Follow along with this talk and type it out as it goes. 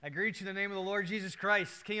I greet you in the name of the Lord Jesus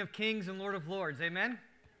Christ, King of kings and Lord of lords. Amen?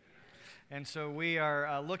 And so we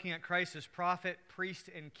are looking at Christ as prophet, priest,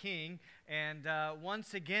 and king. And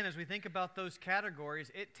once again, as we think about those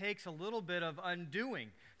categories, it takes a little bit of undoing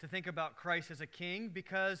to think about Christ as a king,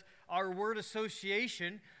 because our word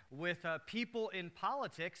association with people in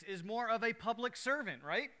politics is more of a public servant,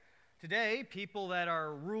 right? Today, people that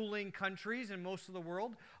are ruling countries in most of the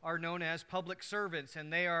world are known as public servants,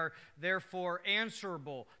 and they are therefore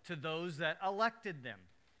answerable to those that elected them.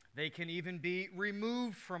 They can even be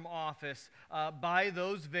removed from office by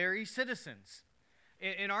those very citizens.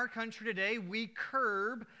 In our country today, we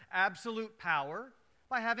curb absolute power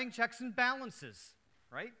by having checks and balances,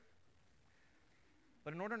 right?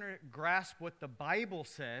 But in order to grasp what the Bible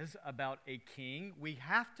says about a king, we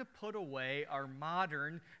have to put away our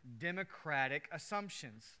modern democratic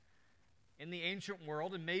assumptions. In the ancient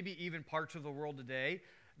world, and maybe even parts of the world today,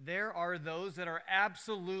 there are those that are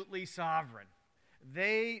absolutely sovereign.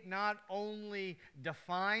 They not only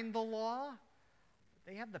define the law,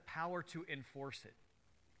 they have the power to enforce it.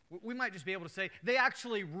 We might just be able to say they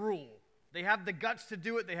actually rule. They have the guts to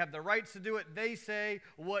do it. They have the rights to do it. They say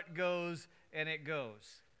what goes, and it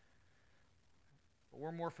goes. But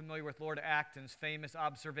we're more familiar with Lord Acton's famous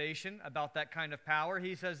observation about that kind of power.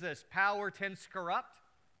 He says this: power tends to corrupt,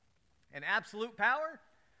 and absolute power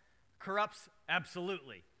corrupts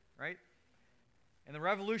absolutely, right? In the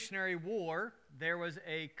Revolutionary War, there was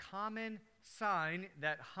a common sign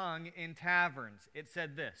that hung in taverns. It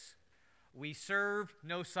said this: "We serve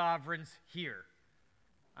no sovereigns here."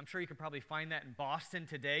 I'm sure you could probably find that in Boston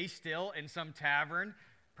today still in some tavern.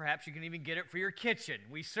 Perhaps you can even get it for your kitchen.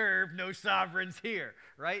 We serve no sovereigns here,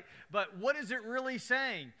 right? But what is it really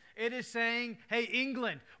saying? It is saying, hey,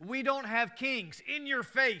 England, we don't have kings. In your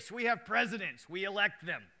face, we have presidents. We elect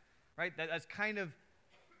them, right? That's kind of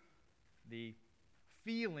the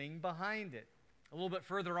feeling behind it. A little bit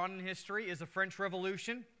further on in history is the French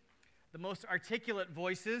Revolution. The most articulate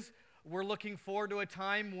voices were looking forward to a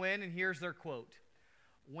time when, and here's their quote,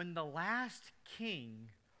 "when the last king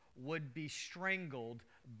would be strangled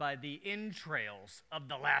by the entrails of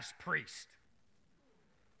the last priest."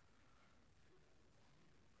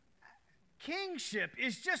 Kingship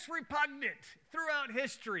is just repugnant throughout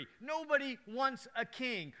history. Nobody wants a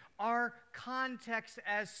king. Our context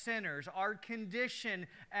as sinners, our condition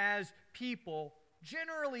as people,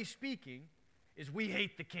 generally speaking, is we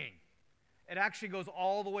hate the king. It actually goes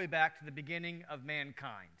all the way back to the beginning of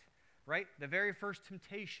mankind, right? The very first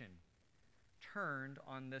temptation turned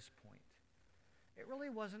on this point. It really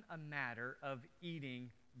wasn't a matter of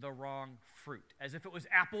eating the wrong fruit, as if it was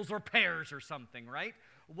apples or pears or something, right?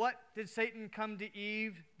 What did Satan come to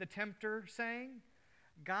Eve, the tempter, saying?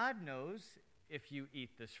 God knows if you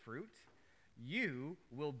eat this fruit, you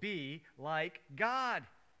will be like God.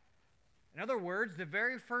 In other words, the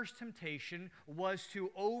very first temptation was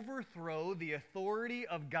to overthrow the authority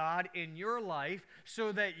of God in your life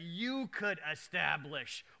so that you could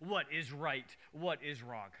establish what is right, what is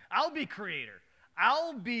wrong. I'll be creator.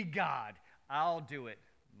 I'll be God. I'll do it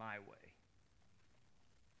my way.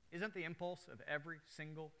 Isn't the impulse of every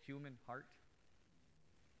single human heart?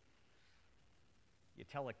 You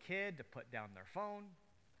tell a kid to put down their phone.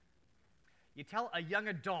 You tell a young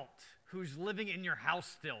adult who's living in your house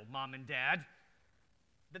still, mom and dad,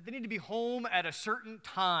 that they need to be home at a certain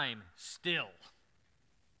time still.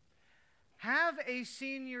 Have a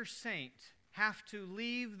senior saint have to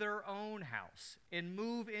leave their own house and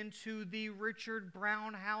move into the Richard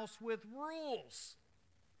Brown house with rules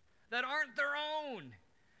that aren't their own.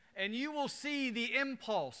 And you will see the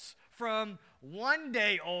impulse from 1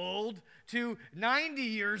 day old to 90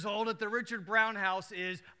 years old at the Richard Brown house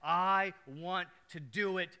is, I want to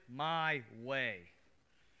do it my way.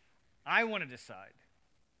 I want to decide.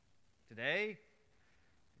 Today,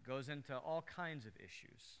 it goes into all kinds of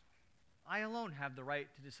issues. I alone have the right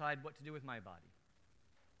to decide what to do with my body.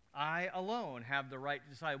 I alone have the right to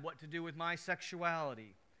decide what to do with my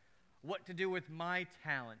sexuality, what to do with my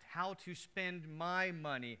talent, how to spend my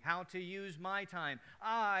money, how to use my time.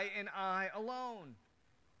 I and I alone.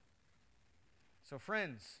 So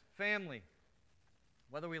friends, family,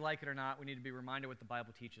 whether we like it or not, we need to be reminded what the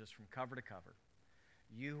Bible teaches us from cover to cover.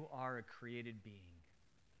 You are a created being.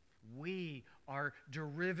 We are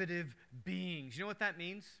derivative beings. You know what that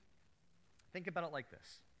means? Think about it like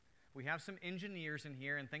this. We have some engineers in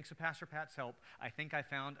here, and thanks to Pastor Pat's help, I think I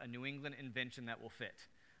found a New England invention that will fit.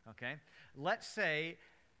 Okay? Let's say,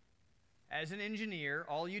 as an engineer,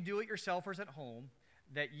 all you do it yourselfers at home,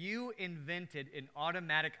 that you invented an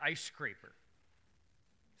automatic ice scraper.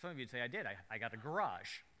 Some of you would say, I did. I got a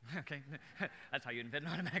garage. Okay? That's how you invent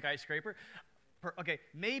an automatic ice scraper. Okay,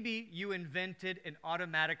 maybe you invented an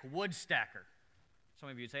automatic wood stacker. Some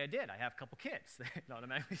of you would say, I did. I have a couple kids that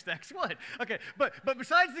automatically stacks wood. Okay, but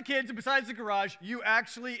besides the kids and besides the garage, you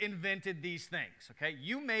actually invented these things, okay?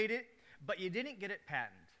 You made it, but you didn't get it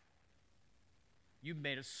patented. You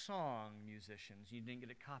made a song, musicians. You didn't get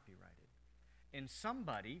it copyrighted. And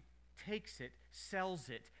somebody takes it, sells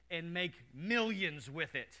it, and make millions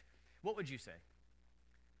with it. What would you say?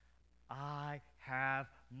 I have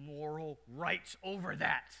moral rights over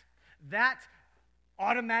that. That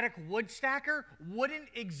automatic wood stacker wouldn't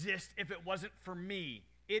exist if it wasn't for me.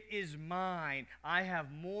 It is mine. I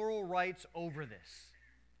have moral rights over this.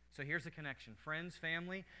 So here's the connection. Friends,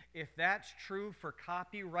 family, if that's true for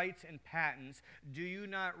copyrights and patents, do you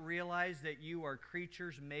not realize that you are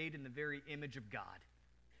creatures made in the very image of God?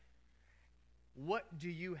 What do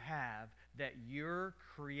you have that your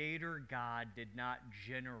Creator God did not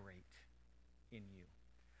generate in you?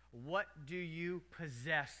 What do you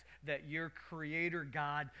possess that your Creator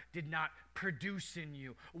God did not produce in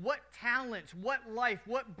you? What talents, what life,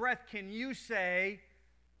 what breath can you say,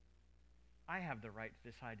 I have the right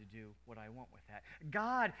to decide to do what I want with that?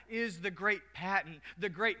 God is the great patent, the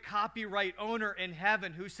great copyright owner in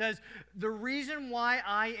heaven who says, the reason why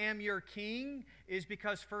I am your king is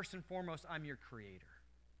because first and foremost, I'm your creator.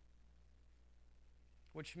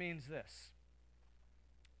 Which means this: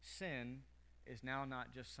 sin is now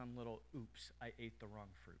not just some little, oops, I ate the wrong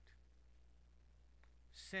fruit.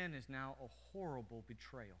 Sin is now a horrible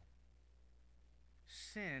betrayal.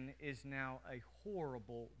 Sin is now a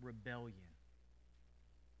horrible rebellion.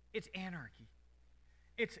 It's anarchy.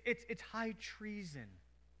 It's high treason.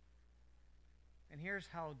 And here's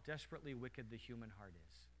how desperately wicked the human heart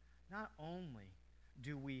is. Not only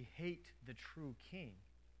do we hate the true king,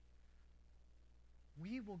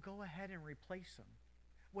 we will go ahead and replace him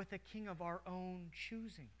with a king of our own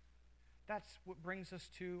choosing. That's what brings us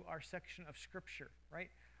to our section of Scripture, right?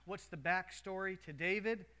 What's the backstory to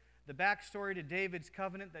David? The backstory to David's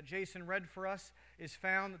covenant that Jason read for us is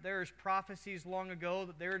found that there is prophecies long ago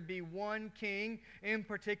that there would be one king in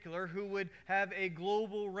particular who would have a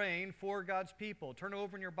global reign for God's people. Turn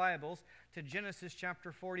over in your Bibles to Genesis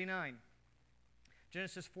chapter 49.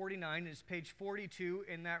 Genesis 49 is page 42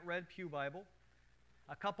 in that red pew Bible.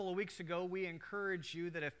 A couple of weeks ago, we encouraged you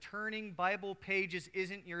that if turning Bible pages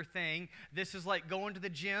isn't your thing, this is like going to the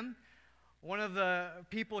gym. One of the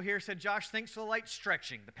people here said, Josh, thanks for the light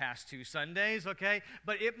stretching the past 2 Sundays, okay?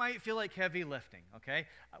 But it might feel like heavy lifting, okay?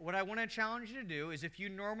 What I want to challenge you to do is if you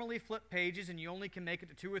normally flip pages and you only can make it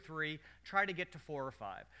to 2 or 3, try to get to 4 or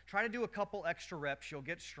 5. Try to do a couple extra reps. You'll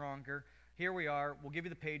get stronger. Here we are. We'll give you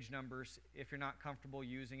the page numbers. If you're not comfortable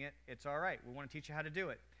using it, it's all right. We want to teach you how to do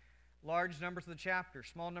it. Large numbers of the chapter,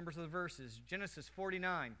 small numbers of the verses. Genesis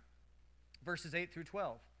 49, verses 8 through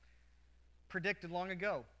 12. Predicted long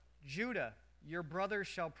ago. Judah, your brothers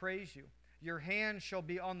shall praise you. Your hand shall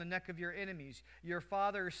be on the neck of your enemies. Your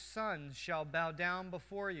father's sons shall bow down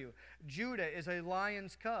before you. Judah is a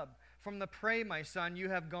lion's cub. From the prey, my son, you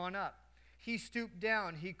have gone up. He stooped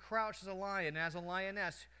down. He crouched as a lion, as a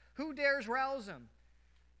lioness. Who dares rouse him?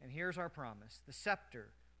 And here's our promise. The scepter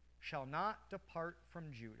shall not depart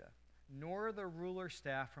from Judah, nor the ruler's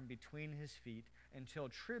staff from between his feet, until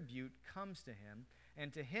tribute comes to him,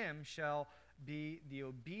 and to him shall be the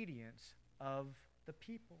obedience of the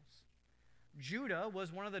peoples. Judah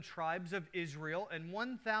was one of the tribes of Israel, and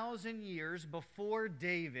 1,000 years before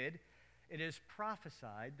David, it is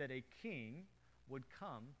prophesied that a king would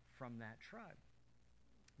come from that tribe.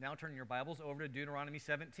 Now turn your Bibles over to Deuteronomy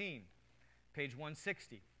 17, page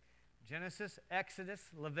 160. Genesis, Exodus,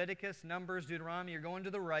 Leviticus, Numbers, Deuteronomy, you're going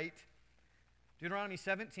to the right. Deuteronomy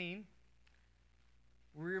 17.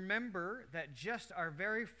 We remember that just our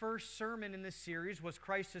very first sermon in this series was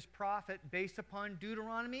Christ as prophet based upon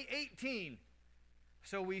Deuteronomy 18.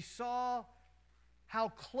 So we saw how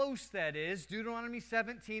close that is. Deuteronomy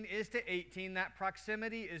 17 is to 18. That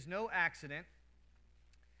proximity is no accident.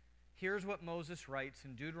 Here's what Moses writes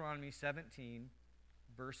in Deuteronomy 17,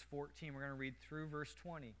 verse 14. We're going to read through verse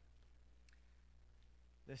 20.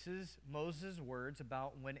 This is Moses' words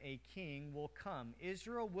about when a king will come.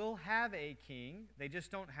 Israel will have a king. They just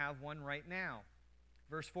don't have one right now.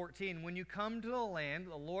 Verse 14, when you come to the land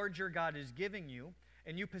the Lord your God is giving you,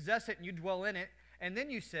 and you possess it and you dwell in it, and then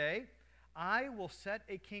you say, I will set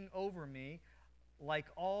a king over me like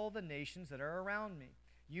all the nations that are around me.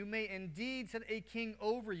 You may indeed set a king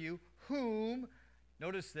over you whom,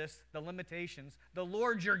 notice this, the limitations, the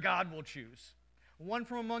Lord your God will choose. One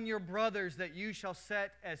from among your brothers that you shall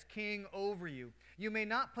set as king over you. You may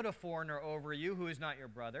not put a foreigner over you who is not your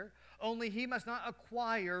brother. Only he must not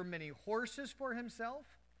acquire many horses for himself,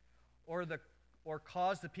 or the or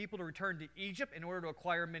cause the people to return to Egypt in order to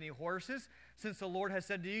acquire many horses, since the Lord has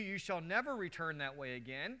said to you, you shall never return that way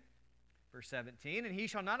again. Verse 17, and he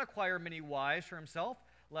shall not acquire many wives for himself,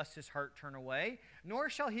 lest his heart turn away, nor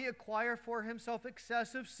shall he acquire for himself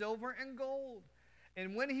excessive silver and gold.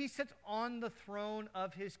 And when he sits on the throne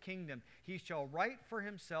of his kingdom, he shall write for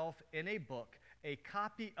himself in a book a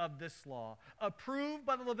copy of this law, approved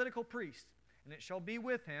by the Levitical priest. And it shall be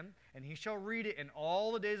with him, and he shall read it in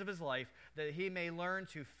all the days of his life, that he may learn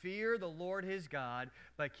to fear the Lord his God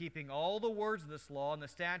by keeping all the words of this law and the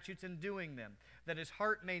statutes and doing them, that his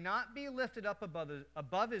heart may not be lifted up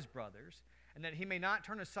above his brothers, and that he may not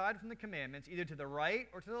turn aside from the commandments, either to the right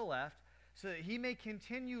or to the left, so that he may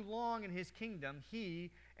continue long in his kingdom,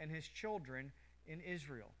 he and his children in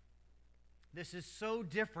Israel. This is so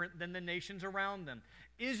different than the nations around them.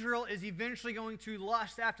 Israel is eventually going to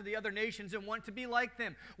lust after the other nations and want to be like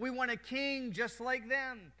them. We want a king just like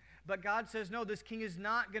them. But God says, no, this king is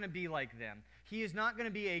not going to be like them. He is not going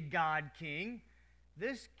to be a God king.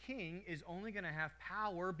 This king is only going to have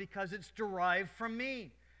power because it's derived from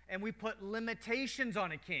me. And we put limitations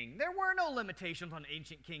on a king. There were no limitations on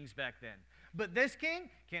ancient kings back then. But this king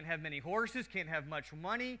can't have many horses, can't have much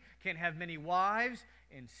money, can't have many wives.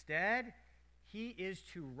 Instead, he is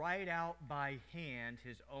to write out by hand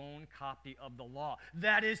his own copy of the law.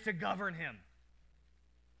 That is to govern him.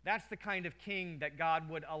 That's the kind of king that God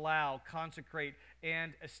would allow, consecrate,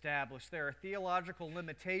 and establish. There are theological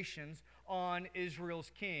limitations on Israel's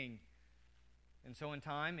king. And so in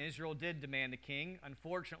time, Israel did demand a king.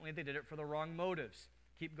 Unfortunately, they did it for the wrong motives.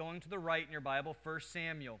 Keep going to the right in your Bible, 1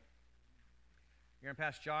 Samuel. You're going to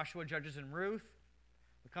pass Joshua, Judges, and Ruth.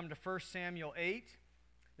 We come to 1 Samuel 8.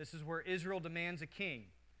 This is where Israel demands a king.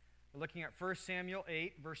 We're looking at 1 Samuel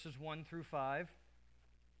 8, verses 1 through 5.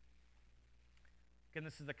 Again,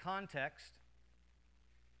 this is the context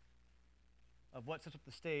of what sets up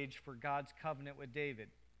the stage for God's covenant with David.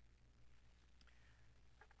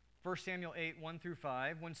 1 Samuel 8, 1 through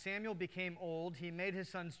 5. When Samuel became old, he made his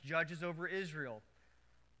sons judges over Israel.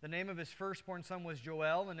 The name of his firstborn son was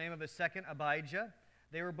Joel, the name of his second Abijah.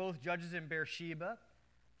 They were both judges in Beersheba.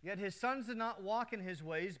 Yet his sons did not walk in his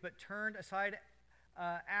ways, but turned aside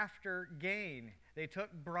after gain. They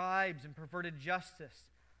took bribes and perverted justice.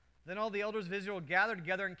 Then all the elders of Israel gathered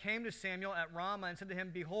together and came to Samuel at Ramah and said to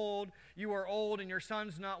him, behold, you are old, and your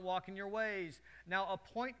sons do not walk in your ways. Now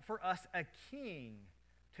appoint for us a king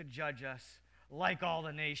to judge us like all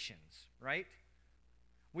the nations, right?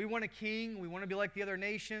 We want a king. We want to be like the other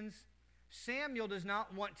nations. Samuel does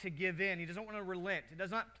not want to give in. He doesn't want to relent. It does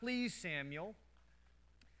not please Samuel.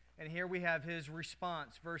 And here we have his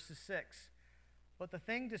response, verses 6. But the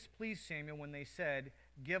thing displeased Samuel when they said,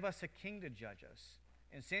 give us a king to judge us.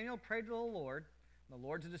 And Samuel prayed to the Lord, and the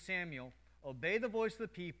Lord said to Samuel, obey the voice of the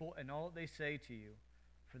people and all that they say to you,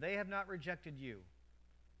 for they have not rejected you,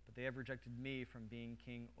 but they have rejected me from being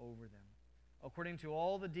king over them. According to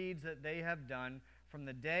all the deeds that they have done from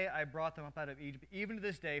the day I brought them up out of Egypt, even to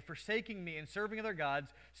this day, forsaking me and serving other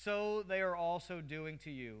gods, so they are also doing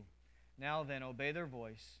to you. Now then, obey their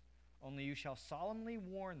voice. Only you shall solemnly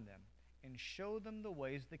warn them and show them the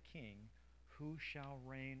ways of the king who shall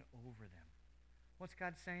reign over them. What's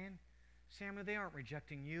God saying? Samuel, they aren't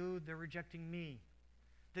rejecting you, they're rejecting me.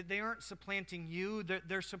 That they aren't supplanting you,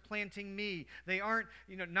 they're supplanting me. They aren't,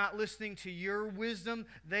 not listening to your wisdom,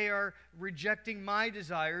 they are rejecting my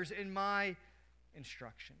desires and my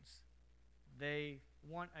instructions. They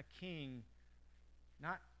want a king,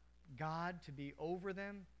 not God to be over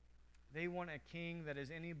them. They want a king that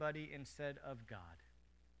is anybody instead of God.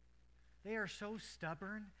 They are so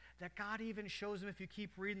stubborn that God even shows them, if you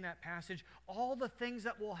keep reading that passage, all the things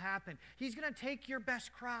that will happen. He's going to take your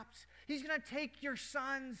best crops. He's going to take your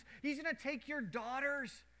sons. He's going to take your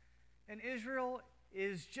daughters. And Israel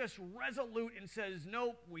is just resolute and says,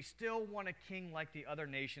 nope, we still want a king like the other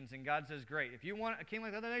nations. And God says, great, if you want a king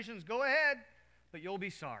like the other nations, go ahead, but you'll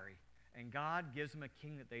be sorry. And God gives them a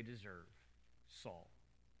king that they deserve, Saul.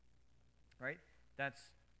 Right? That's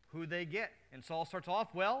who they get. And Saul starts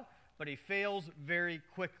off well, but he fails very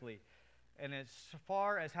quickly. And as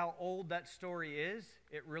far as how old that story is,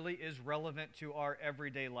 it really is relevant to our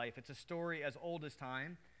everyday life. It's a story as old as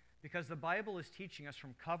time because the Bible is teaching us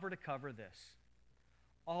from cover to cover this.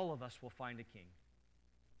 All of us will find a king.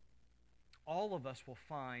 All of us will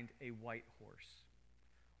find a white horse.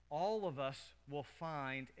 All of us will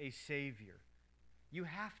find a Savior. You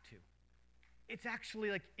have to. It's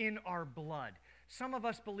actually like in our blood. Some of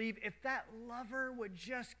us believe if that lover would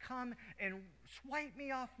just come and swipe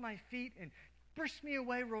me off my feet and push me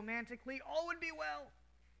away romantically, all would be well.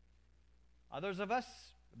 Others of us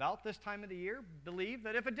about this time of the year, believe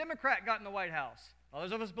that if a Democrat got in the White House,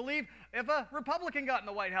 others of us believe if a Republican got in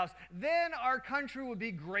the White House, then our country would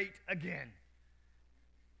be great again.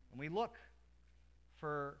 And we look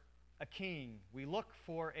for a king. We look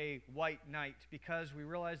for a white knight because we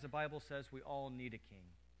realize the Bible says we all need a king.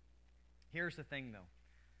 Here's the thing, though.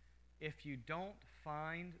 If you don't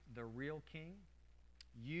find the real king,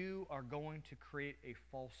 you are going to create a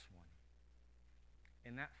false one.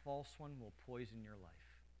 And that false one will poison your life.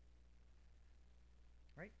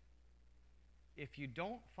 Right? If you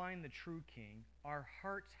don't find the true king, our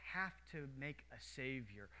hearts have to make a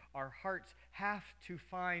savior. Our hearts have to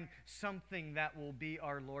find something that will be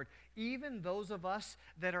our Lord. Even those of us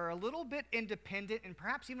that are a little bit independent and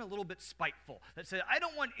perhaps even a little bit spiteful, that say, I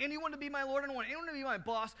don't want anyone to be my Lord, I don't want anyone to be my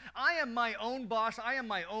boss. I am my own boss, I am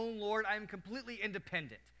my own Lord, I am completely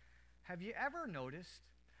independent. Have you ever noticed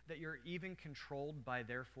that you're even controlled by,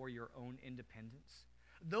 therefore, your own independence?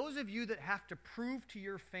 Those of you that have to prove to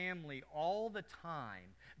your family all the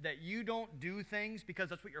time that you don't do things because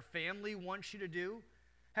that's what your family wants you to do,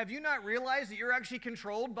 have you not realized that you're actually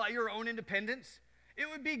controlled by your own independence? It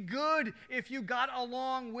would be good if you got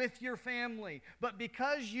along with your family, but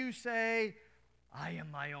because you say, I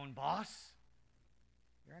am my own boss,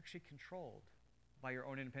 you're actually controlled by your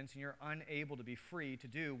own independence, and you're unable to be free to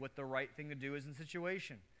do what the right thing to do is in the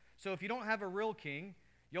situation. So if you don't have a real king,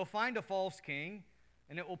 you'll find a false king,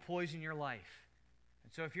 and it will poison your life.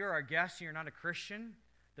 And so if you're our guest and you're not a Christian,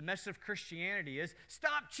 the message of Christianity is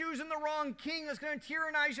stop choosing the wrong king that's going to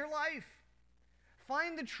tyrannize your life.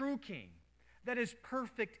 Find the true king that is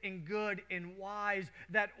perfect and good and wise,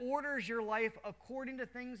 that orders your life according to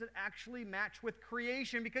things that actually match with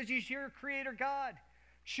creation because he's your creator God.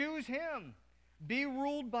 Choose him. Be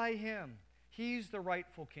ruled by him. He's the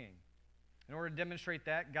rightful king. In order to demonstrate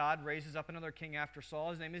that, God raises up another king after Saul.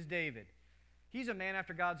 His name is David. He's a man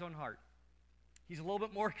after God's own heart. He's a little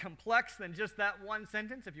bit more complex than just that one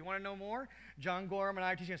sentence. If you want to know more, John Gorham and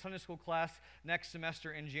I are teaching a Sunday school class next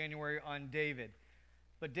semester in January on David.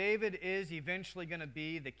 But David is eventually going to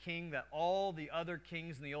be the king that all the other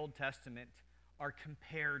kings in the Old Testament are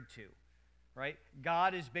compared to, right?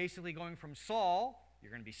 God is basically going from Saul,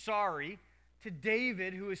 you're going to be sorry, to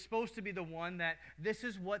David, who is supposed to be the one that this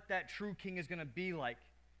is what that true king is going to be like.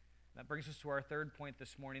 That brings us to our third point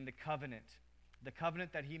this morning, the covenant. The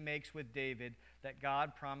covenant that he makes with David, that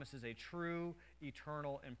God promises a true,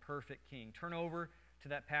 eternal, and perfect king. Turn over to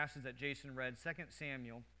that passage that Jason read, 2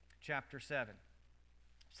 Samuel chapter 7.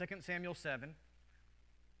 2 Samuel 7,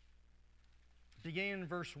 beginning in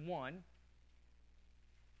verse 1,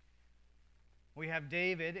 we have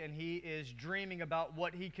David, and he is dreaming about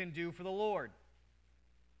what he can do for the Lord.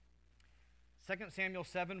 2 Samuel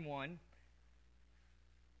 7:1,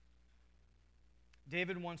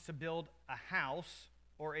 David wants to build a house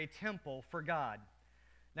or a temple for God.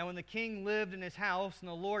 Now when the king lived in his house, and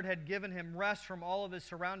the Lord had given him rest from all of his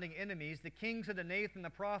surrounding enemies, the king said to Nathan the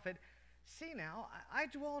prophet, See now, I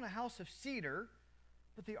dwell in a house of cedar,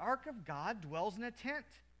 but the ark of God dwells in a tent.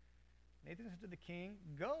 Nathan said to the king,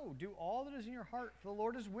 Go, do all that is in your heart, for the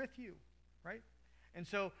Lord is with you. Right? And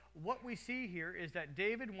so what we see here is that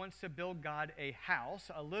David wants to build God a house,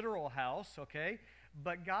 a literal house, okay?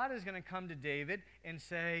 But God is going to come to David and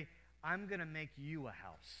say, I'm going to make you a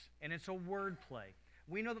house. And it's a word play.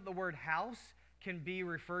 We know that the word house can be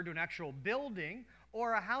referred to an actual building,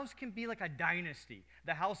 or a house can be like a dynasty,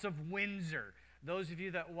 the House of Windsor. Those of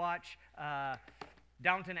you that watch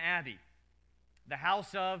Downton Abbey, the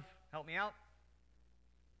house of, help me out,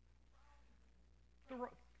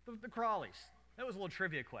 the Crawleys. That was a little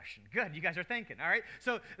trivia question. Good, you guys are thinking, all right?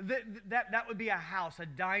 So that would be a house, a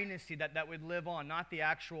dynasty that would live on, not the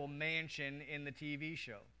actual mansion in the TV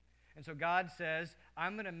show. And so God says,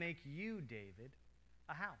 I'm going to make you, David,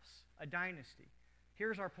 a house, a dynasty.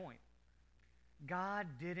 Here's our point. God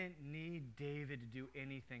didn't need David to do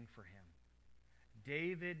anything for him.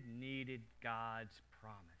 David needed God's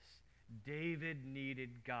promise. David needed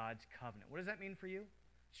God's covenant. What does that mean for you?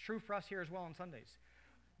 It's true for us here as well on Sundays.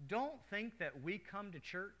 Don't think that we come to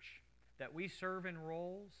church, that we serve in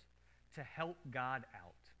roles to help God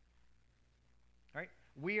out. Right?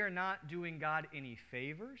 We are not doing God any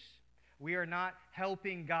favors. We are not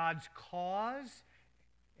helping God's cause.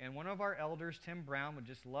 And one of our elders, Tim Brown, would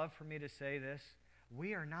just love for me to say this.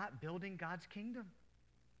 We are not building God's kingdom.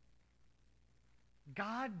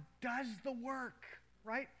 God does the work,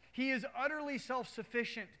 right? He is utterly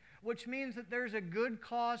self-sufficient, which means that there's a good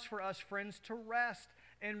cause for us, friends, to rest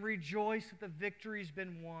and rejoice that the victory's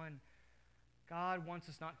been won. God wants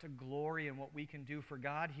us not to glory in what we can do for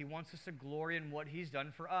God. He wants us to glory in what He's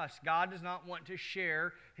done for us. God does not want to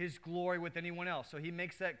share His glory with anyone else. So He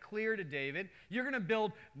makes that clear to David. You're going to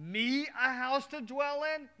build me a house to dwell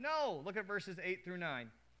in? No. Look at verses 8 through 9.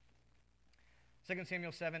 2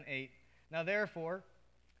 Samuel 7:8. Now therefore,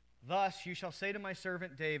 thus you shall say to my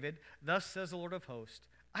servant David, thus says the Lord of hosts,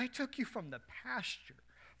 I took you from the pasture,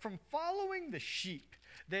 from following the sheep,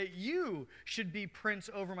 that you should be prince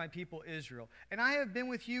over my people Israel. And I have been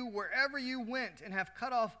with you wherever you went, and have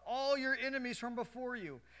cut off all your enemies from before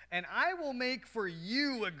you. And I will make for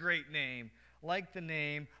you a great name, like the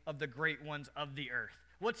name of the great ones of the earth.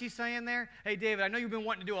 What's he saying there? Hey, David, I know you've been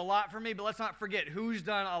wanting to do a lot for me, but let's not forget who's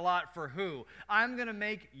done a lot for who. I'm going to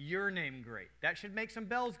make your name great. That should make some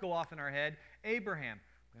bells go off in our head. Abraham,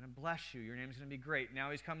 I'm going to bless you. Your name's going to be great.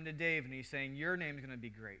 Now he's coming to David, and he's saying your name's going to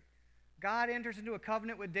be great. God enters into a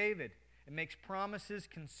covenant with David and makes promises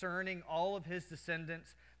concerning all of his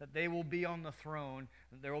descendants, that they will be on the throne,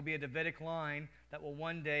 that there will be a Davidic line that will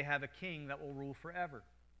one day have a king that will rule forever.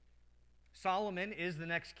 Solomon is the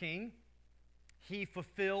next king. He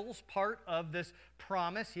fulfills part of this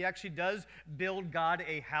promise. He actually does build God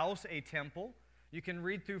a house, a temple. You can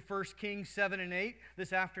read through 1 Kings 7 and 8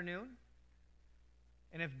 this afternoon.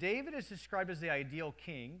 And if David is described as the ideal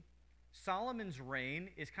king, Solomon's reign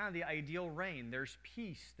is kind of the ideal reign. There's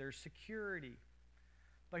peace, there's security.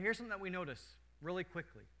 But here's something that we notice really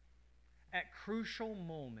quickly. At crucial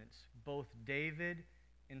moments, both David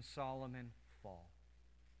and Solomon fall.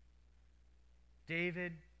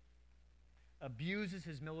 David abuses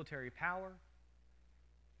his military power,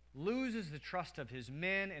 loses the trust of his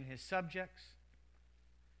men and his subjects.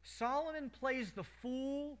 Solomon plays the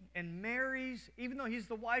fool and marries, even though he's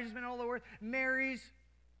the wisest man in all the world, marries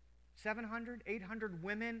 700, 800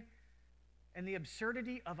 women, and the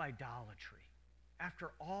absurdity of idolatry.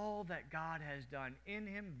 After all that God has done in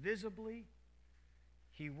him visibly,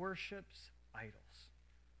 he worships idols.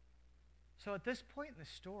 So at this point in the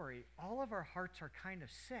story, all of our hearts are kind of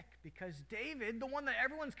sick because David, the one that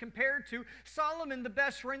everyone's compared to, Solomon, the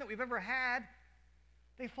best reign that we've ever had,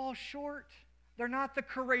 they fall short. They're not the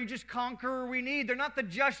courageous conqueror we need. They're not the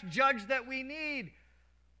just judge that we need.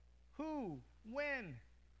 Who? When?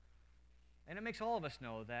 And it makes all of us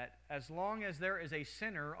know that as long as there is a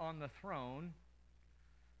sinner on the throne,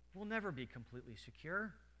 we'll never be completely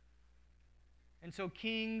secure. And so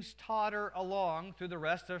kings totter along through the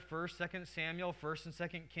rest of 1st, 2nd Samuel, 1st and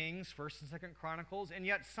 2nd Kings, 1st and 2nd Chronicles, and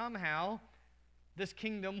yet somehow this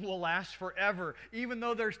kingdom will last forever, even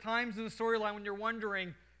though there's times in the storyline when you're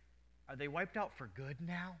wondering, are they wiped out for good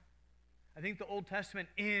now? I think the Old Testament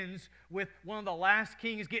ends with one of the last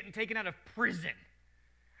kings getting taken out of prison.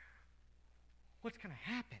 What's going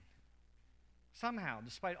to happen? Somehow,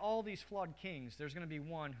 despite all these flawed kings, there's going to be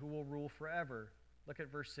one who will rule forever. Look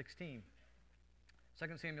at verse 16.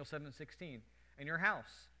 2 Samuel 7:16. And your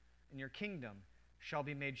house and your kingdom shall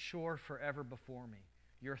be made sure forever before me.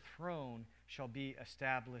 Your throne shall be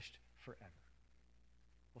established forever.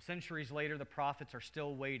 Well, centuries later, the prophets are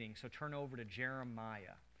still waiting, so turn over to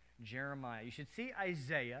Jeremiah. Jeremiah. You should see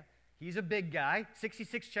Isaiah. He's a big guy,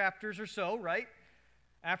 66 chapters or so, right?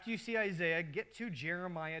 After you see Isaiah, get to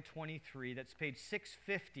Jeremiah 23. That's page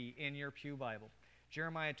 650 in your pew Bible.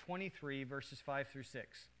 Jeremiah 23, verses 5 through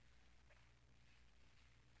 6.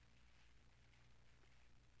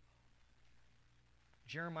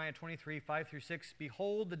 Jeremiah 23, 5 through 6.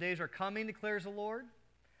 Behold, the days are coming, declares the Lord,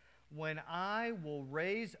 when I will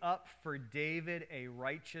raise up for David a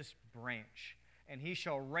righteous branch, and he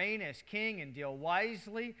shall reign as king and deal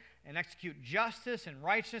wisely and execute justice and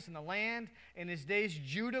righteousness in the land. In his days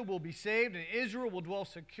Judah will be saved and Israel will dwell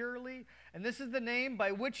securely. And this is the name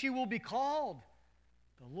by which he will be called.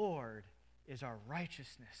 The Lord is our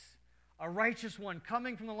righteousness. A righteous one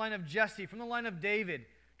coming from the line of Jesse, from the line of David.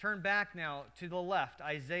 Turn back now to the left,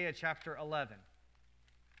 Isaiah chapter 11.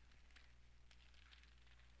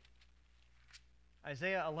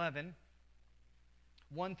 Isaiah 11,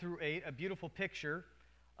 1 through 8, a beautiful picture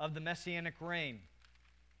of the messianic reign.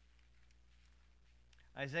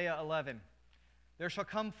 Isaiah 11. There shall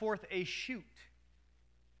come forth a shoot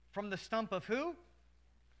from the stump of who?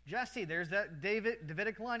 Jesse. There's that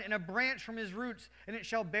Davidic line. And a branch from his roots, and it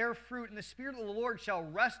shall bear fruit. And the Spirit of the Lord shall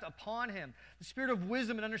rest upon him. The Spirit of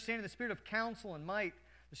wisdom and understanding, the Spirit of counsel and might,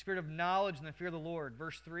 the Spirit of knowledge and the fear of the Lord.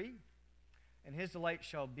 Verse 3. And his delight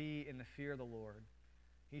shall be in the fear of the Lord.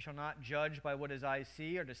 He shall not judge by what his eyes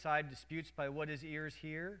see, or decide disputes by what his ears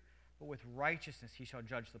hear, but with righteousness he shall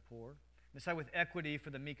judge the poor, decide with equity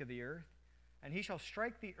for the meek of the earth. And he shall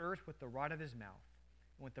strike the earth with the rod of his mouth,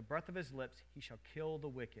 and with the breath of his lips he shall kill the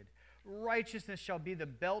wicked. Righteousness shall be the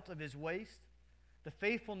belt of his waist, the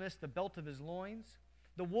faithfulness, the belt of his loins.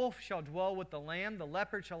 The wolf shall dwell with the lamb, the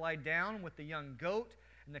leopard shall lie down with the young goat,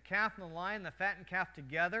 and the calf and the lion, the fattened calf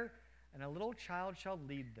together, and a little child shall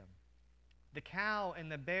lead them. The cow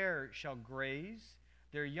and the bear shall graze,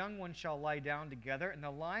 their young ones shall lie down together, and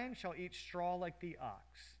the lion shall eat straw like the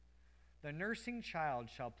ox. The nursing child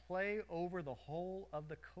shall play over the hole of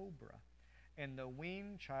the cobra, and the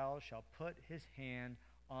weaned child shall put his hand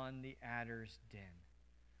on the adder's den.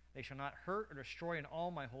 They shall not hurt or destroy in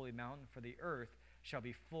all my holy mountain, for the earth shall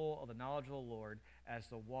be full of the knowledge of the Lord as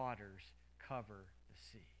the waters cover the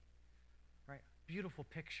sea. Right? Beautiful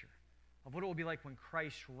picture of what it will be like when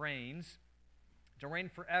Christ reigns. To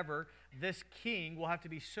reign forever, this king will have to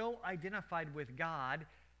be so identified with God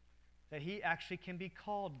that he actually can be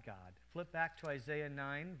called God. Flip back to Isaiah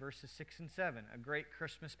 9, verses 6 and 7, a great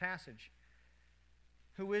Christmas passage.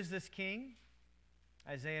 Who is this king?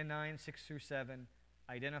 Isaiah 9, 6 through 7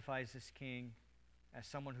 identifies this king as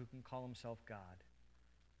someone who can call himself God.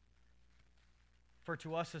 For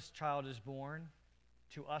to us a child is born,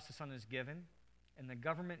 to us a son is given, and the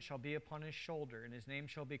government shall be upon his shoulder, and his name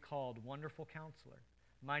shall be called Wonderful Counselor,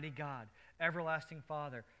 Mighty God, Everlasting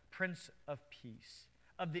Father, Prince of Peace.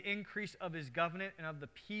 Of the increase of his government and of the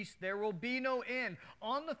peace there will be no end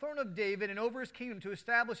on the throne of David and over his kingdom, to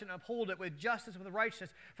establish and uphold it with justice and with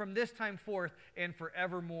righteousness from this time forth and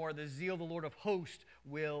forevermore. The zeal of the Lord of hosts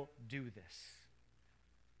will do this.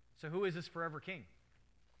 So who is this forever king?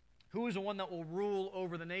 Who is the one that will rule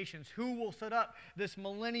over the nations? Who will set up this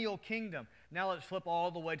millennial kingdom? Now let's flip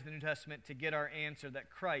all the way to the New Testament to get our answer that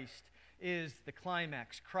Christ is the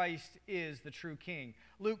climax. Christ is the true king.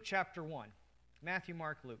 Luke chapter 1. Matthew,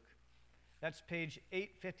 Mark, Luke. That's page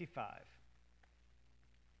 855.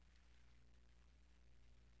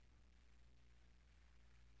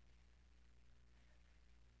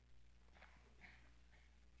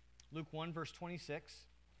 Luke 1, verse 26.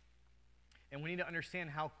 And we need to understand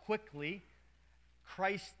how quickly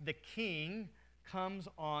Christ the King comes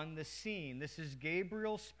on the scene. This is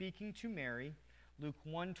Gabriel speaking to Mary, Luke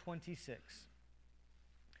 1:26.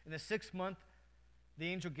 In the 6th month,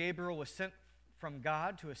 the angel Gabriel was sent from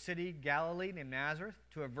God to a city, Galilee, named Nazareth,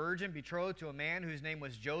 to a virgin betrothed to a man whose name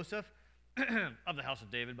was Joseph, of the house of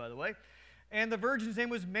David, by the way. And the virgin's name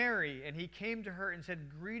was Mary, and he came to her and said,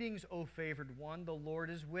 "Greetings, O favored one, the Lord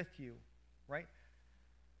is with you." Right?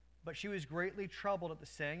 But she was greatly troubled at the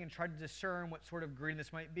saying and tried to discern what sort of greeting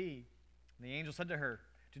this might be. And the angel said to her,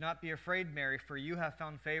 "Do not be afraid, Mary, for you have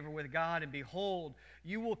found favor with God, and behold,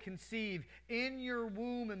 you will conceive in your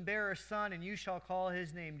womb and bear a son, and you shall call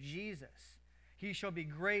his name Jesus. He shall be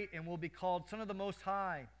great and will be called Son of the Most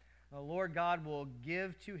High. The Lord God will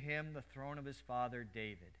give to him the throne of his father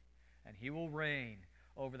David, and he will reign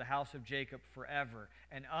over the house of Jacob forever,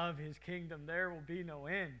 and of his kingdom there will be no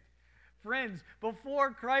end." Friends,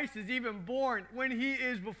 before Christ is even born,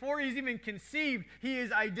 before he's even conceived, he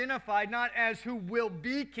is identified not as who will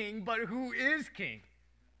be king, but who is king.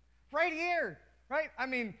 Right here, right? I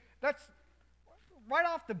mean, that's right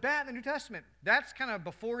off the bat in the New Testament. That's kind of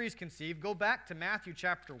before he's conceived. Go back to Matthew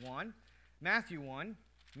chapter 1. Matthew 1.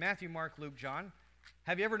 Matthew, Mark, Luke, John.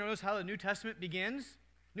 Have you ever noticed how the New Testament begins?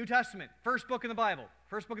 New Testament, first book in the Bible.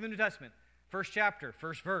 First book in the New Testament. First chapter,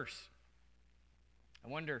 first verse. I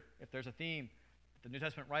wonder if there's a theme that the New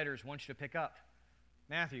Testament writers want you to pick up.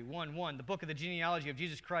 Matthew 1:1, the book of the genealogy of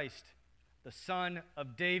Jesus Christ, the son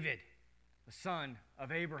of David, the son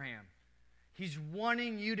of Abraham. He's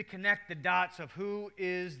wanting you to connect the dots of who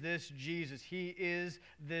is this Jesus. He is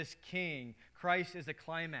this king. Christ is the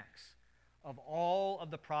climax of all of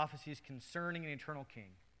the prophecies concerning an eternal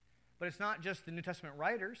king. But it's not just the New Testament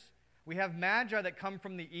writers. We have magi that come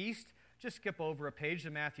from the east. Just skip over a page to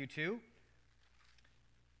Matthew 2.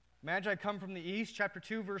 Magi come from the east, chapter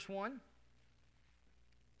 2, verse 1.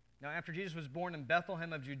 Now, after Jesus was born in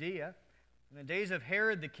Bethlehem of Judea, in the days of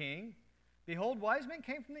Herod the king, behold, wise men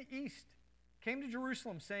came from the east, came to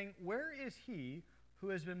Jerusalem, saying, "Where is he who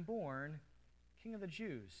has been born King of the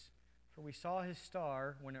Jews? For we saw his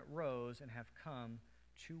star when it rose and have come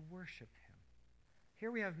to worship him."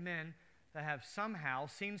 Here we have men that have somehow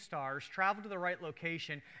seen stars, traveled to the right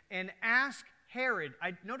location, and ask Herod,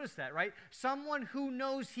 I noticed that, right? Someone who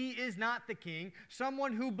knows he is not the king,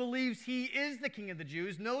 someone who believes he is the king of the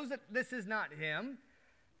Jews, knows that this is not him.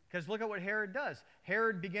 Because look at what Herod does.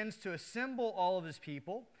 Herod begins to assemble all of his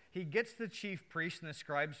people. He gets the chief priests and the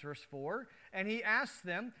scribes, verse 4, and he asks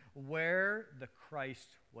them where the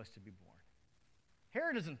Christ was to be born.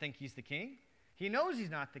 Herod doesn't think he's the king. He knows he's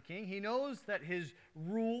not the king. He knows that his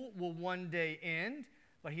rule will one day end,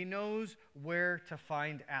 but he knows where to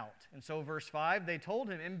find out. And so verse 5, they told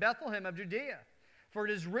him, in Bethlehem of Judea, For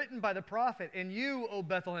it is written by the prophet, and you, O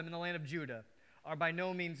Bethlehem, in the land of Judah, are by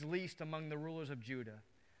no means least among the rulers of Judah.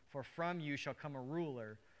 For from you shall come a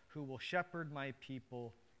ruler who will shepherd my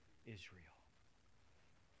people Israel.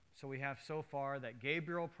 So we have so far that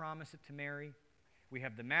Gabriel promised it to Mary. We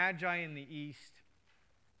have the Magi in the east.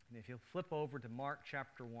 And if you'll flip over to Mark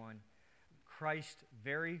chapter 1, Christ's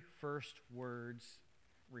very first words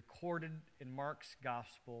recorded in Mark's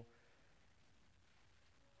gospel.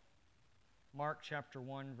 Mark chapter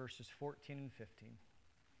 1, verses 14 and 15.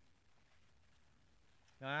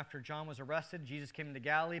 Now, after John was arrested, Jesus came into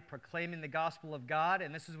Galilee proclaiming the gospel of God.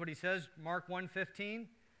 And this is what he says, Mark 1:15.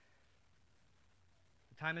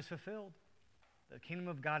 The time is fulfilled. The kingdom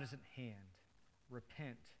of God is at hand.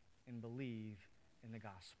 Repent and believe in the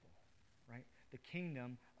gospel. Right? The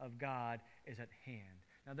kingdom of God is at hand.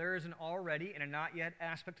 Now, there is an already and a not yet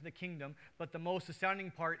aspect to the kingdom, but the most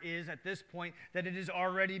astounding part is at this point that it is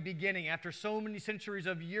already beginning. After so many centuries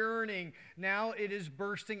of yearning, now it is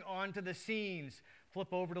bursting onto the scenes.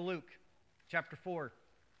 Flip over to Luke chapter 4.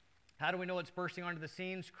 How do we know it's bursting onto the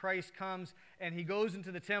scenes? Christ comes and he goes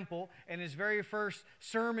into the temple, and his very first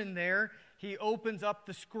sermon there, he opens up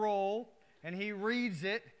the scroll and he reads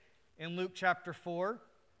it in Luke chapter 4,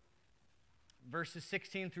 verses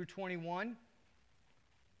 16 through 21.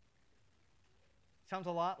 Sounds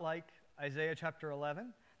a lot like Isaiah chapter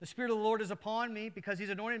 11. The Spirit of the Lord is upon me because he's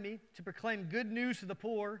anointed me to proclaim good news to the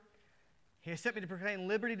poor. He has sent me to proclaim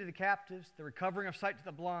liberty to the captives, the recovering of sight to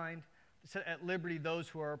the blind, to set at liberty those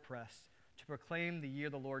who are oppressed, to proclaim the year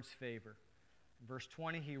of the Lord's favor. In verse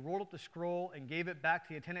 20, he rolled up the scroll and gave it back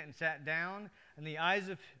to the attendant and sat down, and the eyes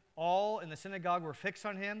of all in the synagogue were fixed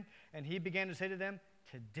on him, and he began to say to them,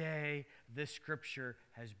 today this scripture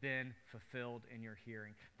has been fulfilled in your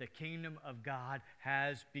hearing. The kingdom of God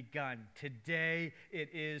has begun. Today it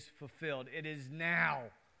is fulfilled. It is now.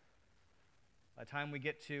 By the time we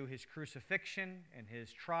get to his crucifixion and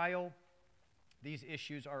his trial, these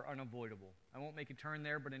issues are unavoidable. I won't make a turn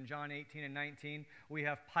there, but in John 18 and 19, we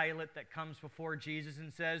have Pilate that comes before Jesus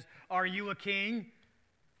and says, are you a king?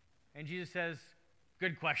 And Jesus says,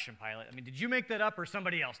 good question, Pilate. I mean, did you make that up or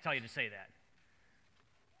somebody else tell you to say that?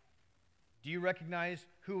 Do you recognize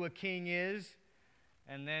who a king is?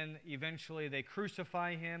 And then eventually they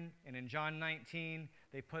crucify him, and in John 19,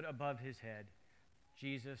 they put above his head,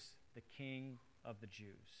 Jesus, the King of the Jews.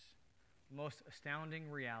 The most astounding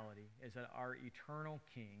reality is that our eternal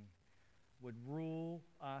King would rule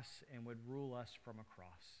us and would rule us from a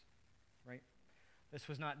cross, right? This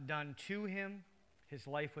was not done to him. His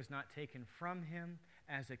life was not taken from him.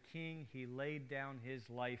 As a king, he laid down his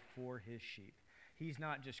life for his sheep. He's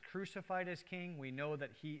not just crucified as king. We know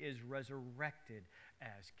that he is resurrected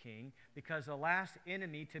as king because the last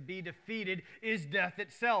enemy to be defeated is death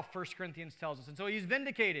itself, 1 Corinthians tells us. And so he's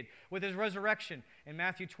vindicated with his resurrection. In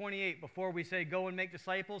Matthew 28, before we say, go and make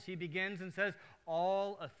disciples, he begins and says,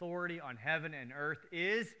 all authority on heaven and earth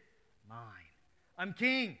is mine. I'm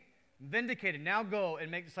king. I'm vindicated. Now go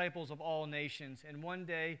and make disciples of all nations. And one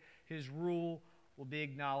day his rule will be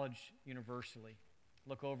acknowledged universally.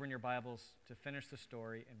 Look over in your Bibles to finish the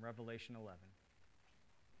story in Revelation 11.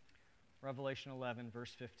 Revelation 11,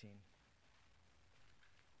 verse 15.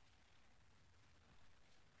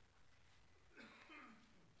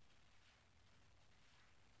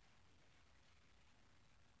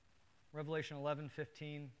 Revelation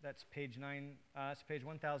 11:15. That's page 9. It's page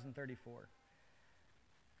 1034.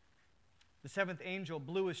 The seventh angel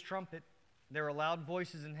blew his trumpet. There were loud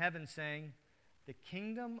voices in heaven saying, the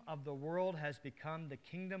kingdom of the world has become the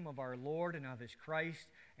kingdom of our Lord and of his Christ,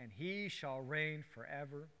 and he shall reign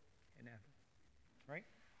forever and ever. Right?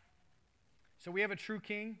 So we have a true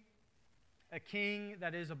king, a king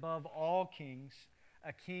that is above all kings,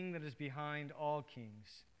 a king that is behind all kings.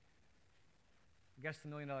 I guess the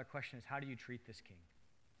million-dollar question is, how do you treat this king?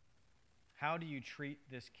 How do you treat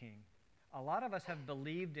this king? A lot of us have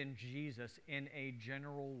believed in Jesus in a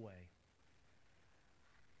general way,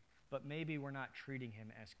 but maybe we're not treating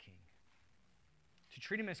him as king. To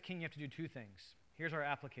treat him as king, you have to do two things. Here's our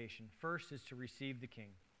application. First is to receive the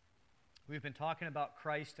king. We've been talking about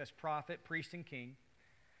Christ as prophet, priest, and king.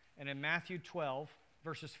 And in Matthew 12,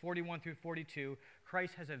 verses 41 through 42,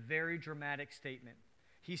 Christ has a very dramatic statement.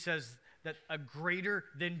 He says that a greater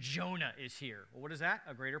than Jonah is here. Well, what is that?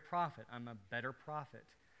 A greater prophet. I'm a better prophet.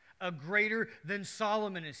 A greater than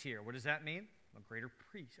Solomon is here. What does that mean? I'm a greater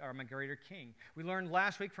priest, or I'm a greater king. We learned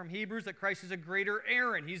last week from Hebrews that Christ is a greater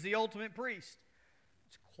Aaron. He's the ultimate priest.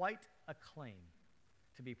 It's quite a claim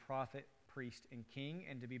to be prophet, priest, and king,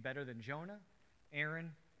 and to be better than Jonah,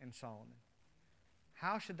 Aaron, and Solomon.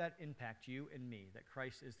 How should that impact you and me, that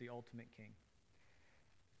Christ is the ultimate king?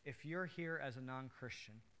 If you're here as a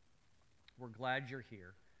non-Christian, we're glad you're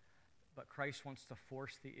here, but Christ wants to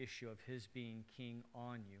force the issue of his being king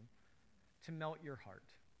on you to melt your heart.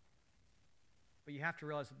 But you have to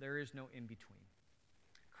realize that there is no in-between.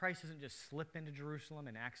 Christ doesn't just slip into Jerusalem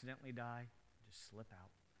and accidentally die, just slip out.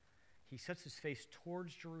 He sets his face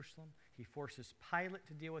towards Jerusalem. He forces Pilate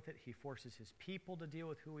to deal with it. He forces his people to deal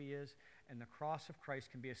with who he is. And the cross of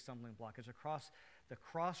Christ can be a stumbling block. It's across the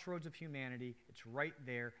crossroads of humanity. It's right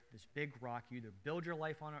there, this big rock. You either build your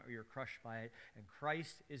life on it or you're crushed by it. And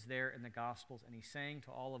Christ is there in the Gospels, and he's saying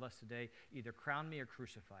to all of us today, either crown me or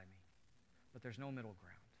crucify me. But there's no middle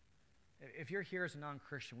ground. If you're here as a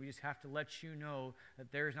non-Christian, we just have to let you know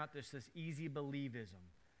that there's not this easy believism.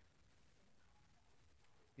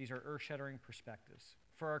 These are earth-shattering perspectives.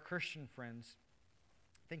 For our Christian friends,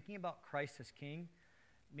 thinking about Christ as king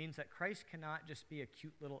means that Christ cannot just be a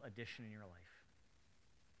cute little addition in your life.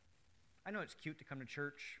 I know it's cute to come to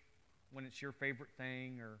church when it's your favorite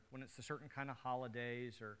thing, or when it's a certain kind of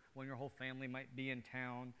holidays, or when your whole family might be in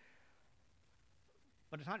town.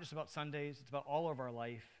 But it's not just about Sundays, it's about all of our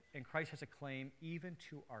life, and Christ has a claim even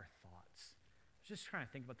to our thoughts. I was just trying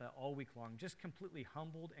to think about that all week long, just completely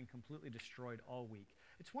humbled and completely destroyed all week.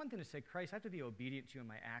 It's one thing to say, Christ, I have to be obedient to you in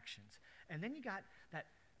my actions. And then you got that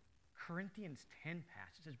Corinthians 10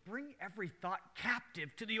 passage. It says, bring every thought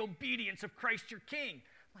captive to the obedience of Christ your King.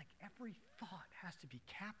 Like, every thought has to be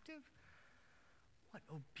captive? What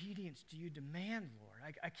obedience do you demand,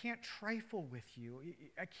 Lord? I can't trifle with you.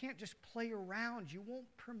 I can't just play around. You won't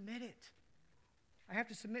permit it. I have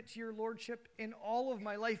to submit to your lordship in all of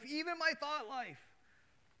my life, even my thought life.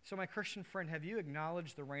 So my Christian friend, have you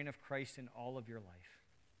acknowledged the reign of Christ in all of your life?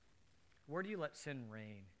 Where do you let sin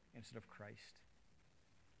reign instead of Christ?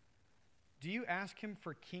 Do you ask him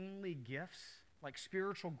for kingly gifts like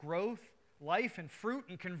spiritual growth, life and fruit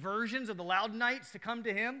and conversions of the loud nights to come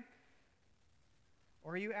to him?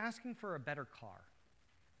 Or are you asking for a better car,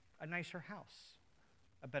 a nicer house,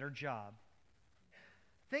 a better job?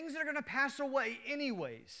 Things that are going to pass away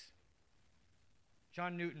anyways.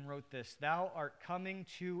 John Newton wrote this, "Thou art coming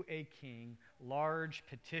to a king, large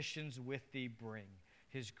petitions with thee bring.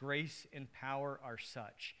 His grace and power are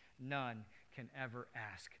such, none can ever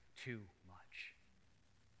ask too much."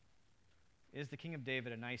 Is the King of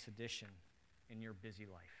David a nice addition in your busy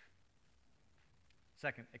life?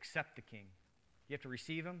 Second, accept the king. You have to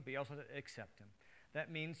receive him, but you also have to accept him. That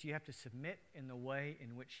means you have to submit in the way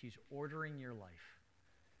in which he's ordering your life.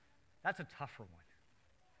 That's a tougher one.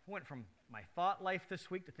 I went from my thought life this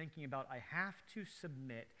week to thinking about I have to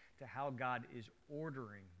submit to how God is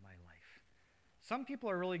ordering my life. Some people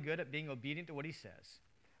are really good at being obedient to what he says,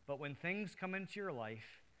 but when things come into your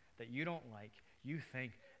life that you don't like, you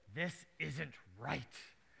think, this isn't right.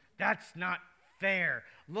 That's not fair.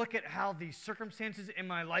 Look at how these circumstances in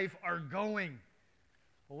my life are going.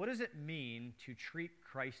 Well, what does it mean to treat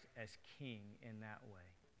Christ as king in that way?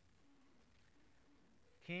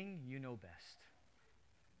 King, you know best.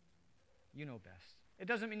 You know best. It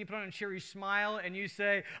doesn't mean you put on a cheery smile and you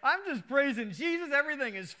say, I'm just praising Jesus,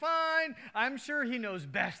 everything is fine. I'm sure he knows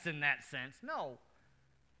best in that sense. No.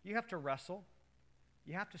 You have to wrestle.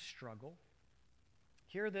 You have to struggle.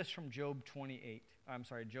 Hear this from Job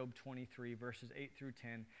 23, verses 8 through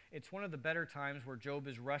 10. It's one of the better times where Job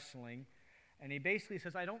is wrestling, and he basically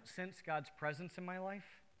says, I don't sense God's presence in my life.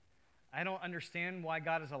 I don't understand why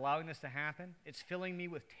God is allowing this to happen. It's filling me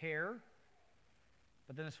with terror.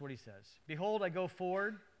 But then this is what he says. Behold, I go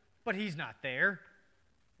forward, but he's not there.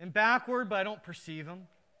 And backward, but I don't perceive him.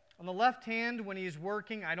 On the left hand, when he is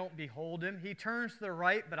working, I don't behold him. He turns to the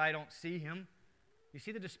right, but I don't see him. You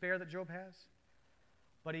see the despair that Job has?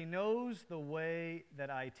 But he knows the way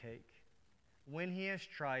that I take. When he has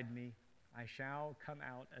tried me, I shall come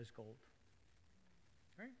out as gold.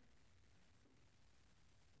 Right?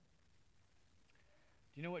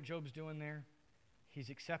 Do you know what Job's doing there? He's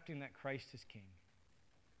accepting that Christ is king.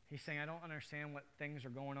 He's saying, I don't understand what things are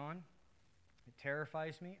going on. It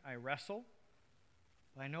terrifies me. I wrestle.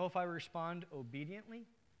 But I know if I respond obediently,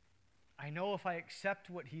 I know if I accept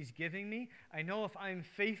what he's giving me, I know if I'm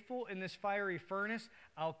faithful in this fiery furnace,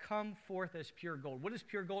 I'll come forth as pure gold. What is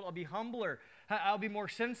pure gold? I'll be humbler. I'll be more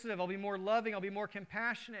sensitive. I'll be more loving. I'll be more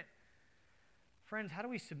compassionate. Friends, how do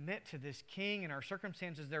we submit to this king in our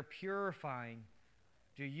circumstances? They're purifying.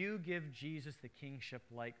 Do you give Jesus the kingship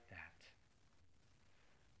like that?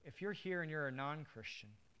 If you're here and you're a non-Christian,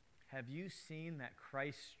 have you seen that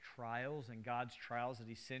Christ's trials and God's trials that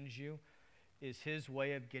he sends you is his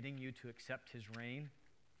way of getting you to accept his reign?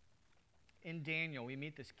 In Daniel, we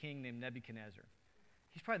meet this king named Nebuchadnezzar.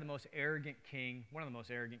 He's probably the most arrogant king, one of the most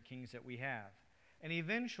arrogant kings that we have. And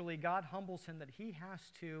eventually, God humbles him that he has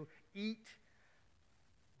to eat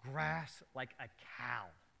grass like a cow.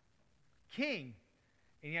 King,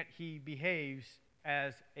 and yet he behaves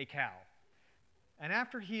as a cow. And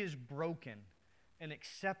after he is broken and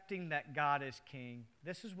accepting that God is king,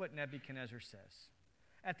 this is what Nebuchadnezzar says.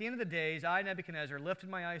 At the end of the days, I, Nebuchadnezzar, lifted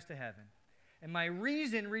my eyes to heaven, and my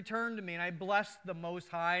reason returned to me, and I blessed the Most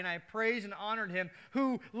High, and I praised and honored him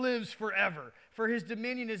who lives forever. For his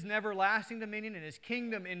dominion is an everlasting dominion, and his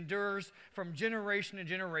kingdom endures from generation to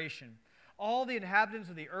generation. All the inhabitants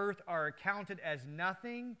of the earth are accounted as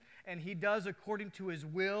nothing, and he does according to his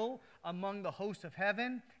will among the hosts of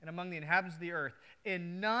heaven and among the inhabitants of the earth.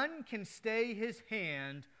 And none can stay his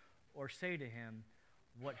hand or say to him,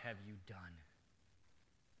 "What have you done?"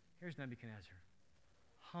 Here's Nebuchadnezzar,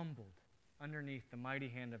 humbled underneath the mighty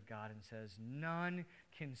hand of God, and says, "None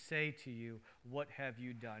can say to you, 'What have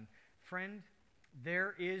you done?'" Friend,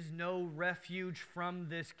 there is no refuge from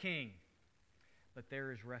this king, but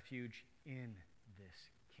there is refuge in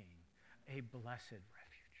this king, a blessed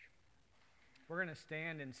refuge. We're going to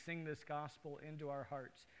stand and sing this gospel into our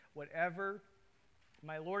hearts. Whatever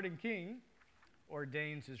my Lord and King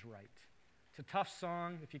ordains is right. It's a tough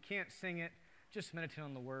song. If you can't sing it, just meditate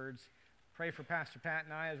on the words. Pray for Pastor Pat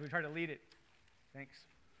and I as we try to lead it. Thanks.